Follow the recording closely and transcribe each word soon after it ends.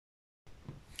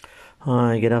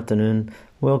Hi, good afternoon.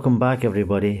 Welcome back,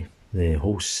 everybody, the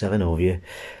whole 7 of you.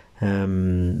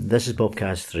 This is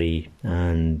Bobcast 3,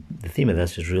 and the theme of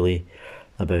this is really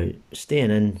about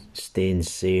staying in, staying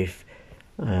safe,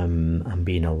 and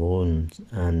being alone.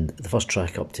 And the first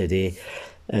track up today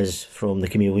is from the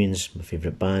Chameleons, my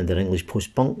favourite band. They're English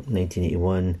post-punk,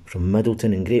 1981, from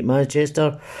Middleton in Great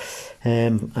Manchester.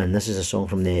 And this is a song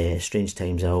from the Strange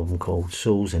Times album called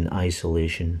Souls in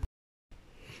Isolation.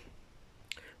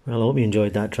 Well, I hope you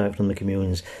enjoyed that track from the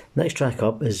Chameleons. Next track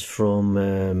up is from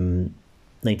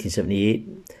 1978,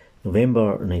 November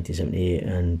 1978,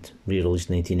 and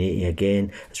re-released 1980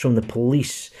 again. It's from The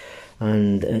Police,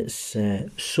 and it's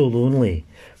So Lonely.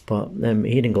 But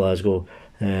here in Glasgow,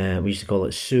 we used to call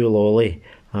it Sue Lolly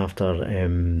after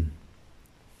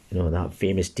that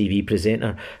famous TV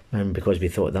presenter, because we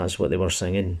thought that's what they were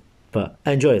singing. But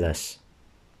enjoy this.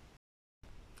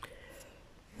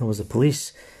 That was The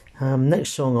Police.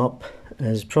 Next song up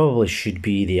should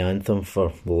be the anthem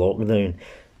for lockdown.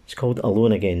 It's called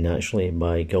Alone Again Naturally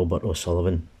by Gilbert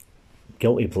O'Sullivan.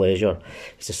 Guilty pleasure.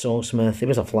 He's a songsmith. He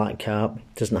was a flat cap.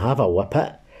 Doesn't have a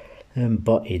whippet,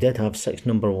 but he did have 6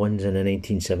 number ones in the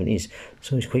 1970s,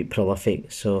 so he's quite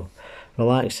prolific. So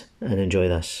relax and enjoy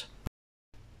this.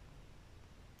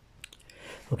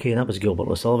 Okay, that was Gilbert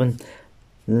O'Sullivan.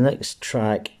 The next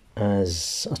track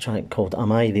is a track called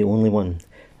Am I the Only One?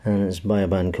 And it's by a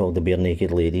band called the Bare Naked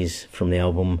Ladies from the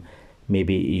album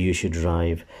Maybe You Should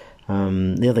Drive.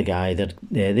 They're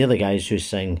the guys who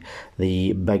sing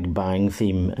the Big Bang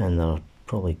theme, and they're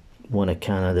probably one of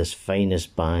Canada's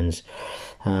finest bands.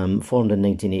 Formed in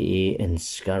 1988 in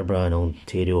Scarborough in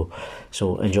Ontario.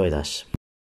 So enjoy this.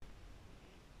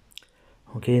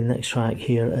 Okay, next track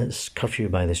here is Curfew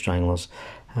by the Stranglers.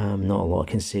 Not a lot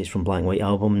I can say. It's from Black and White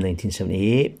album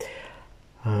 1978.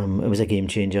 It was a game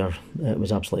changer. It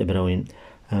was absolutely brilliant,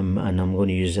 and I'm going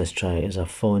to use this track as a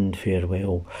fond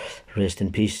farewell. Rest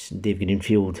in peace, Dave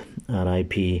Greenfield,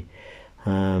 R.I.P.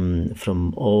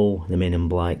 From all the men in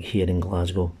black here in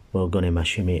Glasgow. We're going to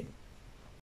miss you, mate.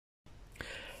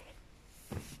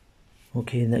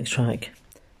 Okay, next track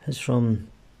is from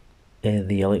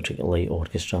the Electric Light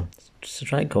Orchestra. It's a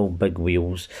track called Big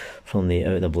Wheels from the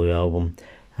Out of the Blue album.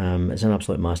 It's an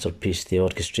absolute masterpiece. The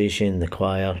orchestration, the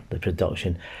choir, the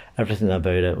production, everything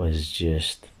about it was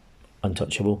just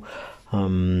untouchable.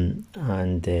 And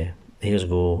hairs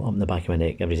go up the back of my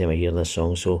neck every time I hear this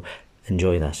song, so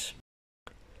enjoy this.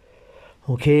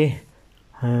 Okay,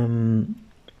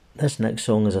 this next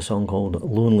song is a song called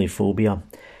Lonely Phobia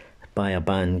by a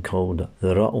band called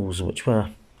The Ruttles, which were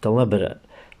a deliberate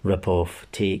rip-off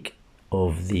take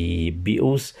of the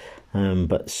Beatles,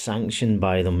 but sanctioned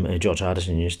by them. George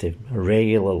Harrison used to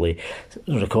regularly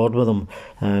record with them.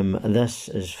 This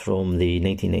is from the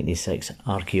 1996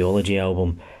 Archaeology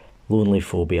album, Lonely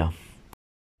Phobia.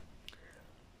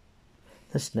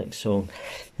 This next song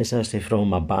is actually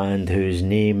from a band whose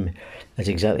name is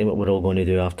exactly what we're all going to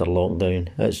do after lockdown.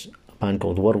 It's a band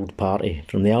called World Party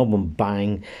from the album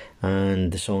Bang,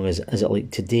 and the song is It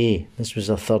Like Today? This was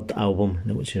their third album,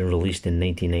 which was released in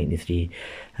 1993.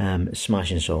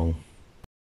 Smashing song.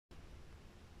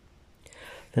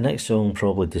 The next song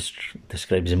probably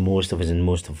describes most of us and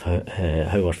most of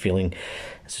how we're feeling.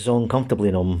 It's a song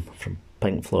Comfortably Numb from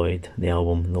Pink Floyd, the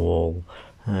album The Wall.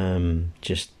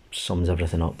 Just sums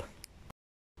everything up.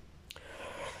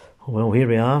 Well, here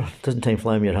we are. Doesn't time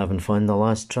fly when you're having fun? The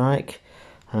last track.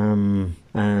 And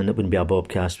it wouldn't be a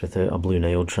Bobcast without a Blue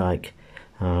Nile track.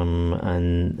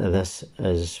 And this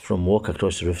is from Walk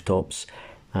Across the Rooftops,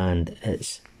 and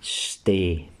it's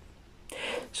Stay.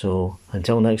 So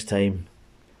until next time,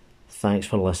 thanks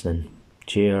for listening.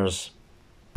 Cheers.